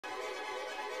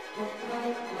Hello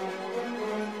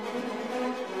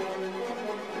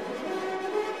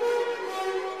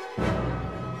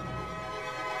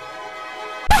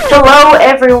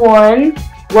everyone,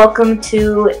 welcome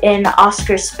to an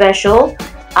Oscar special.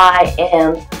 I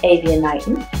am Avia and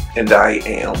Aaron. And I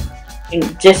am.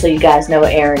 And just so you guys know,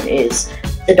 Aaron is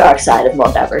the dark side of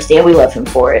multiversity and we love him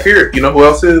for it. Here, you know who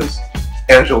else is?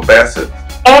 Angela Bassett.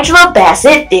 Angela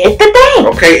Bassett did the thing.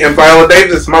 Okay, and Viola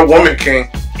Davis, my woman king.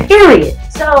 Period.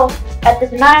 So, at the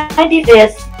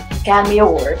 95th Academy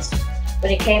Awards,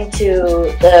 when it came to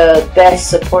the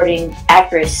Best Supporting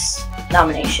Actress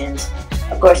nominations,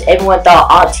 of course, everyone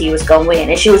thought Auntie was going to win,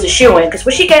 and she was a shoo-in, because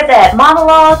when she gave that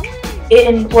monologue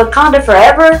in Wakanda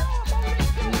Forever,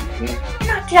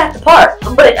 knocked it out the park.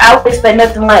 But I would expect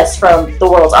nothing less from the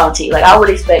world's Auntie. Like, I would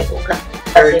expect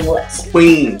nothing less.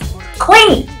 Queen.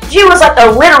 She was like a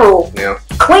literal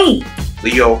queen.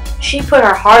 Leo. She put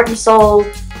her heart and soul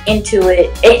into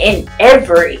it in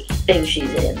everything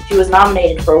she's in. She was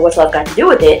nominated for What's Love Got to Do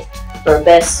With It for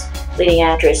Best Leading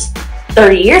Actress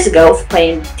 30 years ago for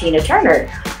playing Tina Turner.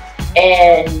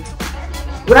 And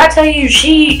when I tell you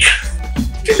she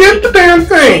did the damn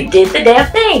thing. She did the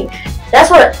damn thing.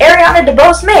 That's what Ariana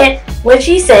DeBose meant when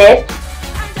she said,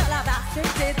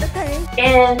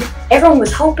 and everyone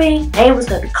was hoping name was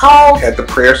going to be called. Had the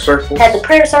prayer circles.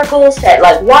 Had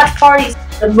like watch parties.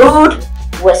 The mood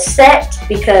was set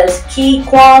because Ki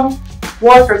Kwang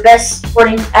won for Best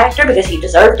Supporting Actor because he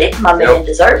deserved it. My man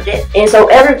deserved it. And so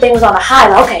everything was on a high.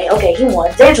 Like, okay, he won.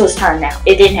 It's Angela's turn now.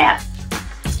 It didn't happen.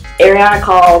 Ariana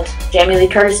called Jamie Lee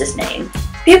Curtis's name.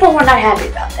 People were not happy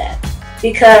about that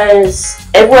because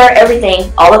Everywhere,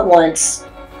 Everything, All at Once,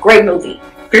 great movie.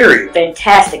 Period.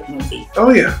 Fantastic movie.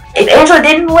 Oh, yeah. If Angela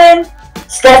didn't win,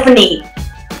 Stephanie,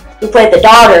 who played the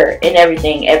daughter in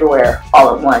Everything, Everywhere,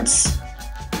 All at Once,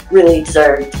 really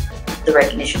deserved the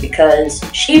recognition because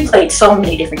she played so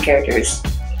many different characters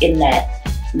in that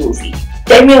movie.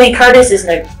 Jamie Lee Curtis is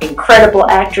an incredible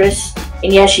actress,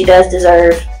 and yes, she does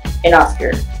deserve an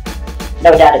Oscar.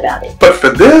 No doubt about it. But for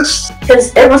this?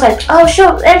 Because everyone's like, oh,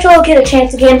 sure, Angela will get a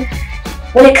chance again.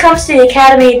 When it comes to the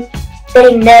Academy,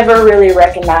 they never really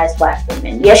recognize black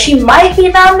women. Yes, she might be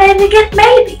nominated again,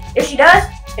 maybe. If she does,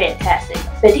 fantastic.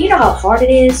 But do you know how hard it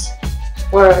is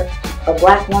for a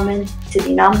black woman to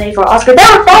be nominated for an Oscar?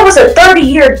 That was a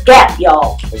 30-year gap,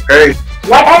 y'all. Okay.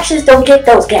 White actors don't get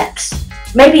those gaps.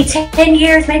 Maybe 10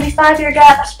 years, maybe 5-year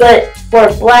gaps, but for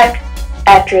a black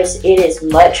actress, it is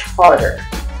much harder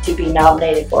to be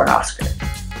nominated for an Oscar.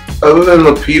 Other than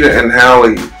Lupita and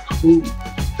Halle, who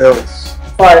else?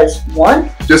 As far as one?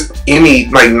 Just any,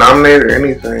 like, nominated or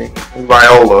anything.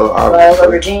 Viola, obviously. Viola,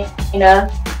 Regina,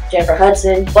 Jennifer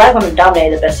Hudson. Black women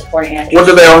dominated the Best Supporting Actress. What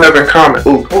do they all have in common?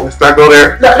 Ooh, let's not go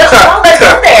there. No, let's go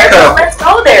there. No, let's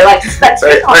go there. Like,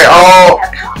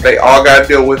 they all got to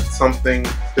deal with something,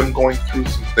 them going through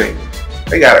some things.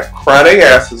 They got to cry their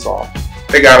asses off.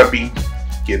 They got to be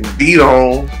getting beat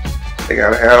on. They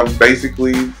got to have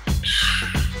basically...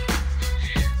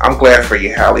 I'm glad for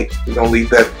you, Halle. We're going to leave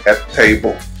that at the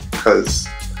table because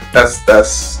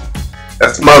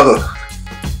that's mother.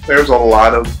 There's a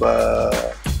lot of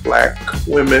black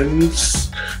women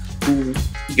who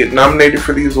get nominated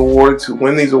for these awards, who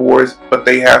win these awards, but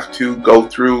they have to go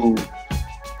through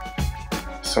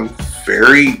some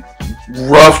very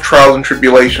rough trials and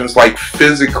tribulations, like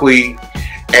physically,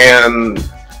 and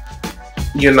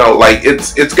you know, like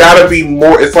it's got to be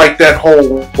more. It's like that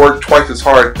whole work twice as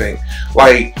hard thing.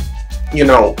 Like, you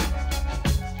know,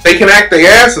 they can act their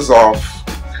asses off,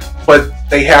 but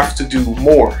they have to do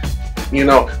more. You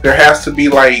know, there has to be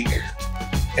like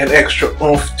an extra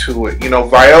oomph to it. You know,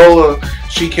 Viola,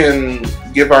 she can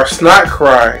give our snot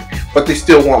cry, but they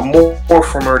still want more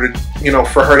from her to, you know,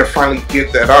 for her to finally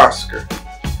get that Oscar.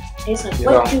 It's like,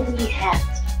 what do we have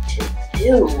to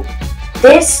do?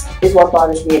 This is what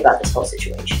bothers me about this whole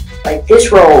situation. Like,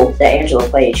 this role that Angela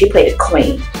played, she played a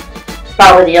queen.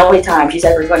 Probably the only time she's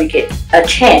ever going to get a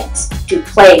chance to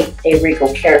play a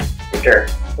regal character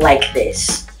like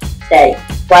this. That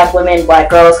black women, black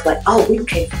girls, like, oh, we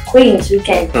came from Queens, we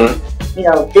came from, you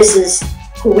know, this is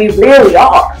who we really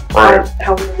are,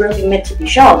 how we're really meant to be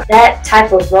shown. That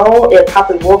type of role, it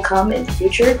probably will come in the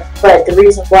future, but the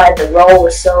reason why the role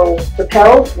was so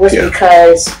propelled was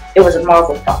because it was a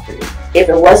Marvel property. If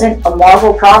it wasn't a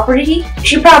Marvel property,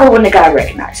 she probably wouldn't have got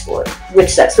recognized for it,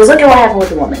 which sucks. Because look at what happened with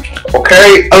the Woman King.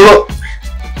 Okay,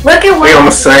 look at what we're on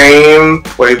the same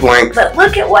wavelength. But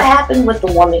look at what happened with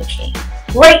the Woman King.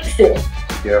 Great film.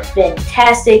 Yeah.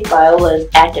 Fantastic. Viola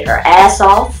acted her ass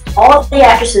off. All of the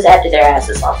actresses acted their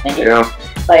asses off. Man. Yeah.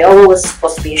 Viola was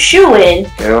supposed to be a shoo-in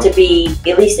to be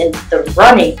at least in the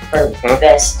running for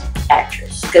Best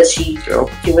actress because she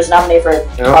was nominated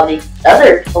for all the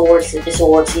other awards this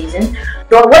award season.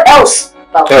 But what else?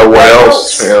 What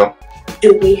else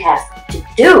do we have to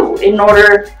do in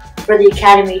order for the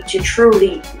Academy to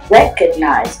truly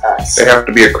recognize us? They have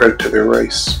to be a credit to their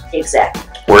race. Exactly.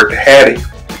 Word to Hattie.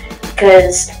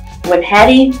 Because when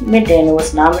Hattie McDaniel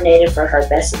was nominated for her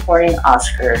Best Supporting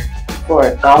Oscar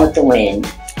for Gone with the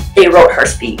Wind, they wrote her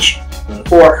speech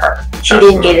for her. She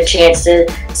didn't get a chance to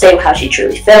say how she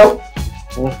truly felt.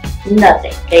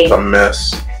 Nothing. It's a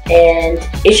mess. And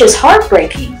it's just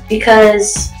heartbreaking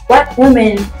because Black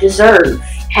women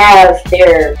have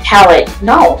their talent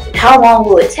known. How long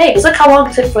will it take? Because look how long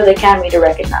it took for the Academy to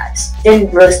recognize.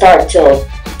 Didn't really start until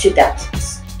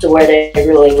 2000s. To where they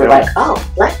really were like, oh,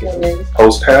 Black women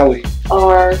post-Hallie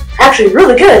are actually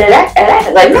really good at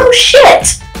acting. Like, no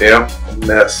shit. Yeah,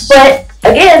 mess. But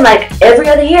again, like every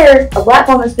other year, a Black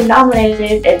woman's been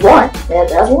nominated and won.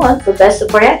 That's one for Best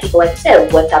Supporting Actress. But like I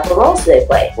said, what type of roles do they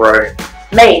play? Right.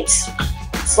 Maids,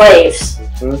 slaves,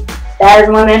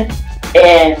 battered women,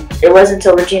 and it wasn't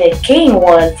until Regina King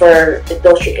won for If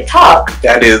Bill Street Could Talk.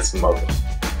 That is Mother.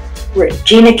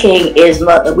 Regina King is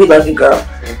Mother. We love you, girl.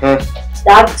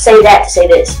 Now, I say that to say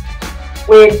this.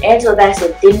 When Angela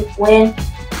Bassett didn't win,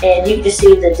 and you could just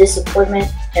see the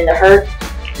disappointment and the hurt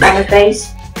on her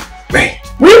face,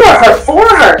 we were hurt for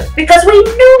her because we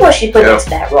knew what she put into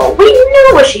that role. We knew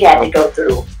what she had to go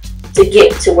through to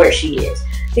get to where she is.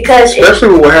 Because especially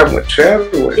with what happened with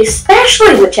Chadwick.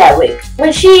 Especially with Chadwick.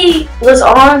 When she was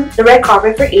on the red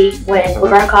carpet for E, when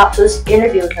Laverne Cox was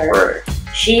interviewing her,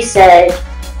 she said,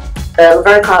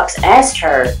 Laverne Cox asked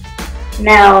her,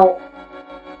 now,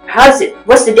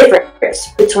 what's the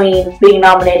difference between being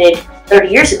nominated 30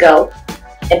 years ago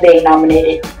and being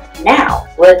nominated now?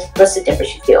 What's the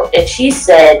difference you feel? And she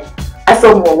said, I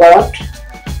feel more loved.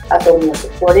 I feel more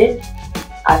supported.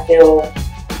 I feel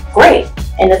great.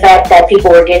 And the fact that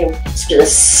people were getting a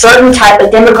certain type of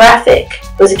demographic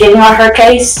was getting on her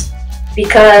case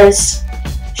because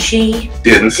she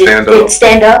didn't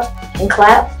stand up and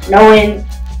clap, knowing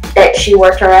that she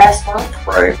worked her ass off.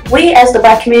 Right. We as the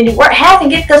Black community weren't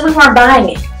having it because we weren't buying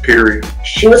it. Period.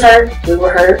 She was hurt. We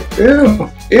were hurt.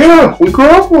 Yeah. We grew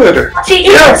up with her. She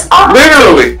is.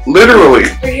 Literally.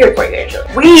 We're here for you, Angela.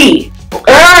 We,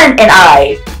 Aaron and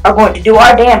I, are going to do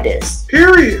our damnedest.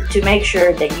 Period. To make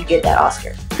sure that you get that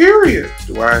Oscar. Period.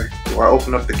 Do I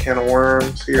open up the can of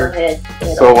worms here? Go ahead.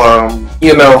 So,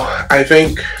 I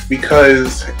think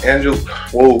because Angela,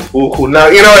 now,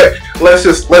 you know what, let's,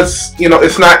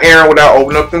 it's not Aaron without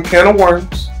opening up the can of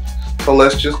worms. So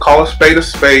let's just call a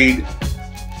spade.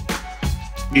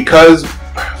 Because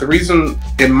the reason,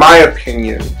 in my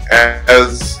opinion,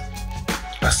 as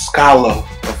a scholar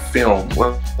of film,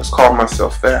 let's call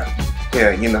myself that.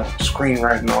 Yeah,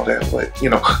 screenwriting and all that, but,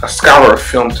 a scholar of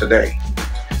film today.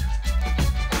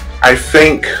 I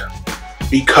think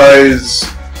because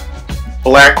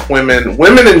Black women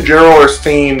in general are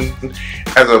seen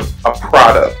as a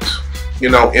product,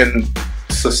 in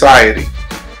society,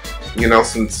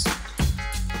 since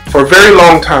for a very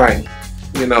long time,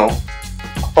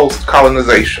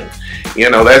 post-colonization,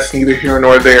 that's neither here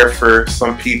nor there for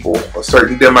some people, a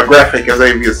certain demographic, as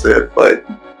Avia said, but,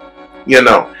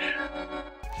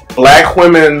 Black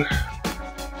women,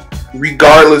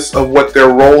 regardless of what their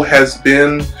role has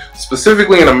been,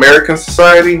 specifically in American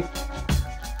society,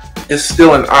 is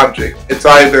still an object. It's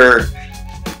either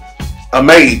a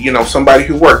maid, somebody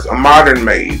who works, a modern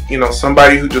maid,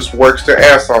 somebody who just works their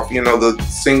ass off, the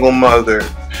single mother,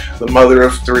 the mother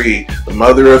of 3, the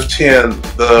mother of 10,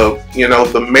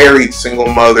 the married single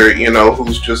mother,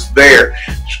 who's just there,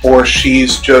 or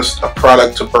she's just a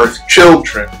product to birth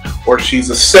children, or she's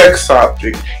a sex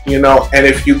object, and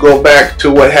if you go back to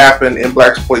what happened in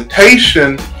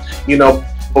blaxploitation,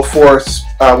 before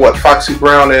Foxy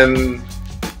Brown and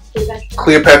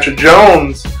Cleopatra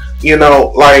Jones,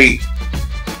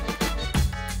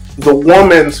 the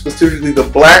woman, specifically the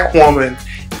Black woman,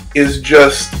 is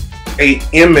just an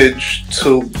image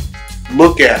to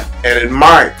look at and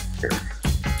admire.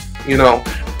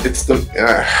 It's the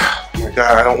oh my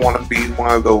God, I don't want to be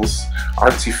one of those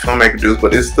artsy filmmaker dudes,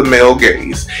 but it's the male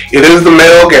gaze. It is the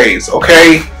male gaze,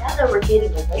 okay? Now that we're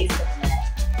getting away from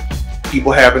that,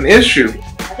 people have an issue.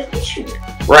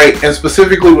 Right, and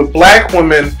specifically with Black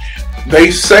women,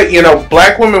 they say,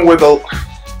 Black women were the...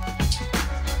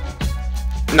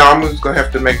 No, I'm just going to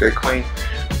have to make that claim.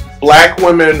 Black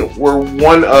women were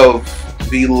one of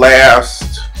the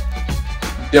last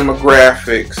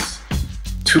demographics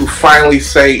to finally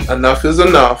say enough is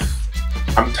enough.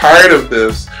 I'm tired of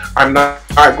this. I'm not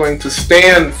going to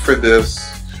stand for this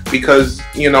because,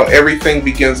 you know, everything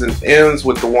begins and ends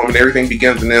with the woman. Everything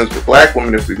begins and ends with black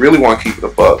women, if we really want to keep it a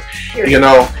buck, you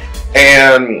know.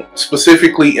 And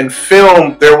specifically in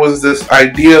film, there was this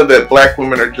idea that black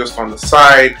women are just on the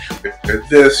side. They're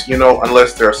this, you know,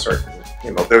 unless they're a certain,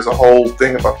 you know, there's a whole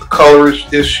thing about the color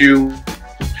issue.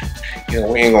 You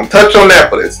know, we ain't gonna touch on that,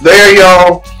 but it's there,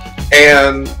 y'all.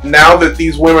 And now that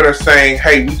these women are saying,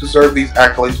 hey, we deserve these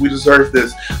accolades, we deserve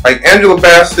this. Like Angela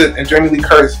Bassett and Jamie Lee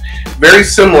Curtis, very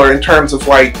similar in terms of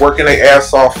like working their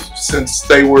ass off since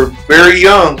they were very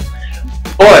young.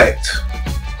 But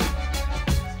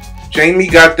Jamie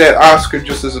got that Oscar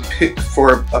just as a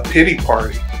pity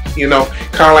party. You know,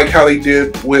 kind of like how they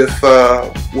did with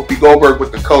Whoopi Goldberg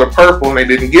with The Color Purple, and they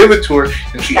didn't give it to her,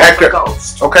 and she acted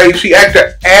she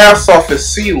acted ass off as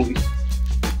Celie.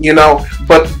 You know,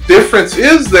 but the difference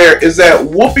is that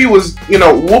Whoopi was, you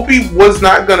know, Whoopi was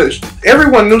not gonna.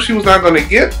 Everyone knew she was not gonna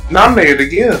get nominated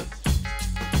again.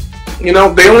 You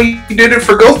know, they only did it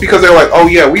for Ghost because they're like, oh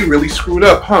yeah, we really screwed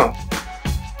up, huh?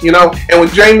 You know, and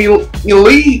with Jamie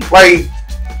Lee, like,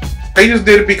 they just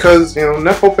did it because, you know,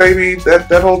 Nepo baby, that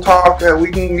whole talk that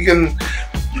we can.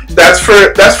 That's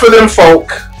for them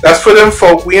folk. That's for them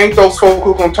folk. We ain't those folk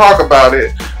who gonna talk about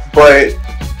it, but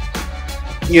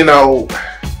you know.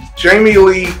 Jamie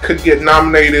Lee could get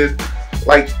nominated,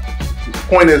 like, the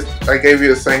point is, like Avia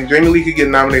is saying, Jamie Lee could get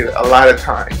nominated a lot of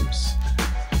times,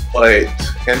 but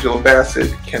Angela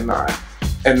Bassett cannot,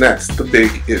 and that's the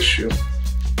big issue.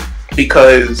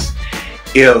 Because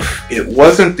if it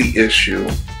wasn't the issue,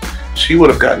 she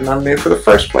would have gotten nominated for the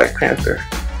first Black Panther.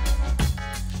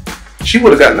 She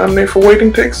would have gotten nominated for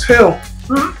Waiting to Exhale.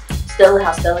 Stella,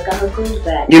 how Stella got her groove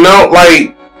back. You know,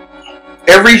 like,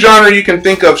 every genre you can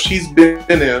think of, she's been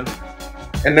in,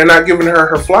 and they're not giving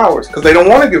her flowers because they don't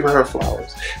want to give her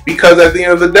flowers. Because at the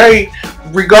end of the day,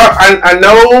 I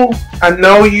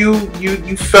know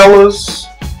you fellas,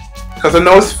 because I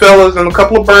know it's fellas and a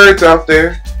couple of birds out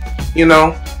there, you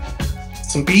know,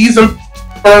 some bees and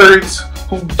birds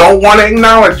who don't want to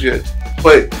acknowledge it.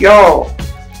 But y'all,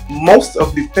 most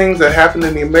of the things that happen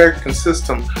in the American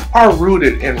system are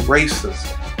rooted in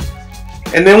racism.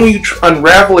 And then when you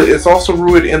unravel it, it's also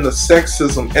rooted in the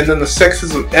sexism. And then the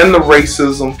sexism and the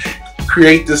racism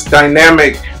create this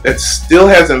dynamic that still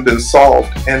hasn't been solved.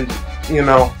 And, you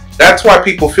know, that's why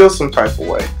people feel some type of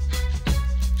way.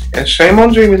 And shame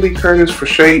on Jamie Lee Curtis for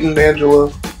shading Angela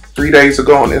 3 days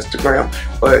ago on Instagram.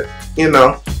 But, you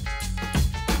know.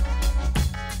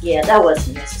 Yeah, that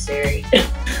wasn't necessary.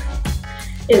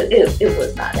 it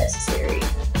was not necessary.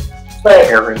 But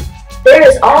Aaron. There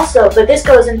is also, but this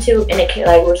goes into,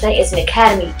 like we're saying, it's an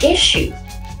Academy issue.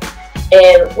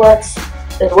 And what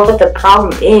the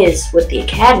problem is with the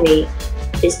Academy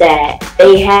is that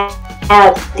they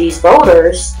have these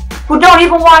voters who don't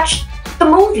even watch the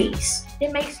movies.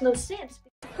 It makes no sense.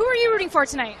 Who are you rooting for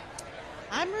tonight?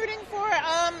 I'm rooting for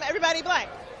everybody black.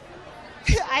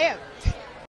 I am.